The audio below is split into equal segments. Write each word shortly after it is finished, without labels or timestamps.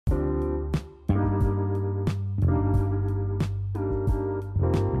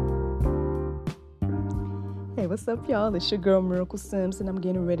what's up, y'all? It's your girl, Miracle Sims, and I'm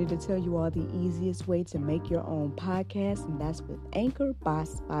getting ready to tell you all the easiest way to make your own podcast, and that's with Anchor by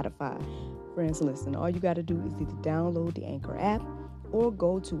Spotify. Friends, listen, all you got to do is either download the Anchor app or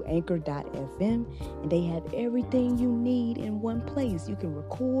go to anchor.fm, and they have everything you need in one place. You can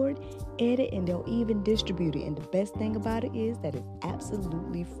record, edit, and they'll even distribute it. And the best thing about it is that it's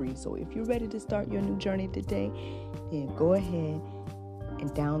absolutely free. So if you're ready to start your new journey today, then go ahead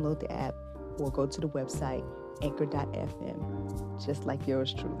and download the app or go to the website anchor.fm, just like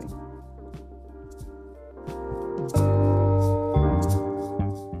yours truly.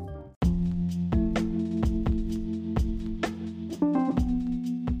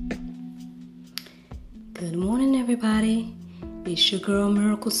 Good morning, everybody. It's your girl,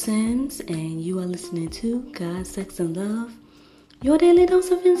 Miracle Sims, and you are listening to God, Sex, and Love, your daily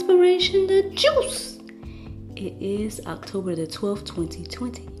dose of inspiration, the juice. It is October the 12th,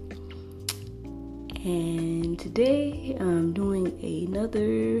 2020. And today I'm doing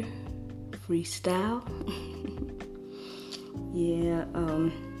another freestyle.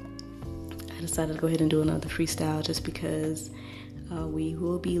 I decided to go ahead and do another freestyle just because we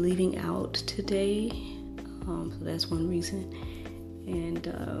will be leaving out today. So that's one reason. And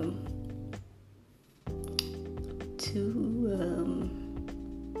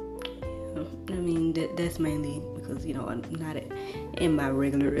that's mainly because, I'm not in my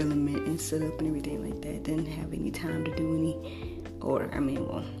regular element and set up and everything like that. Didn't have any time to do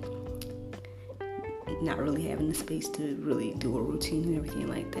not really having the space to really do a routine and everything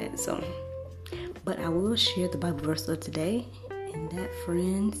like that. So, but I will share the Bible verse of today, and that,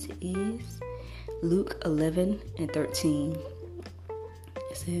 friends, is Luke 11:13.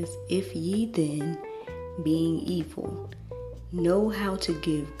 It says, "If ye then, being evil, know how to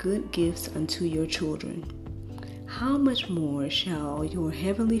give good gifts unto your children, how much more shall your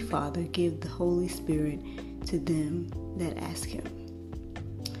heavenly Father give the Holy Spirit to them that ask him?"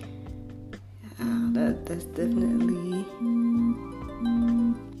 That's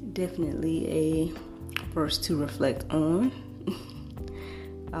definitely a verse to reflect on.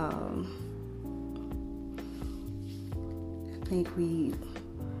 I think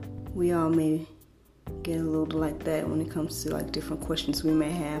we all may get a little like that when it comes to like different questions we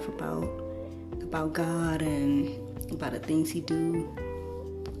may have about God and about the things he do.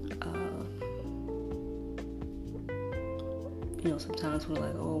 Sometimes we're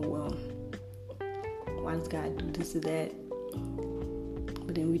like, oh well, why does God do this or that?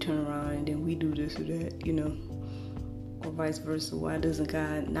 But then we turn around and then we do this or that, or vice versa. Why doesn't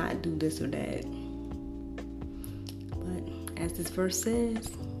God not do this or that? But as this verse says,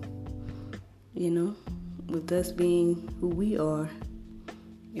 with us being who we are,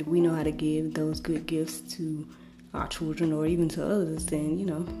 if we know how to give those good gifts to our children or even to others, then, you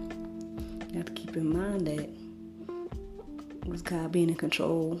have to keep in mind that with God being in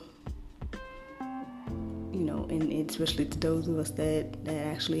control, and especially to those of us that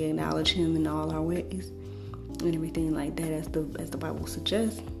actually acknowledge him in all our ways and everything like that, as the Bible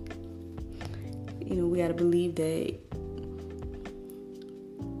suggests, we got to believe that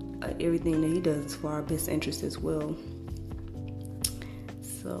everything that he does is for our best interest as well.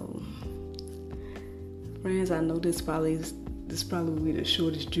 So, friends, I know this probably will be the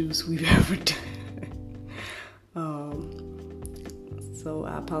shortest juice we've ever done. So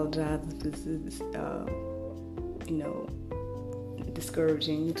I apologize if this is,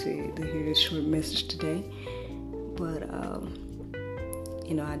 discouraging to hear this short message today. But,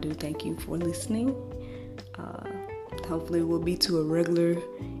 I do thank you for listening. Hopefully we'll be to a regular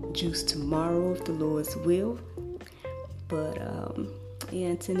juice tomorrow if the Lord's will. But,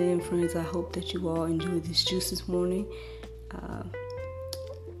 until then, friends, I hope that you all enjoyed this juice this morning. I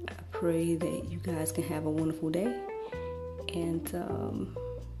pray that you guys can have a wonderful day. And I'm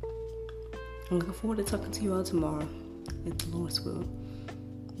looking forward to talking to you all tomorrow, if the Lord's will.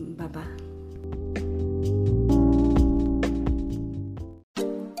 Bye-bye.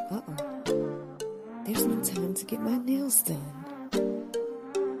 There's no time to get my nails done.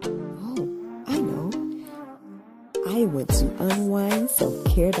 Oh, I know. I went to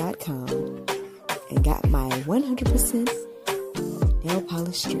unwindselfcare.com and got my 100% nail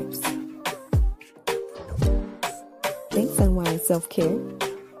polish strips. Thanks, Unwind Self Care.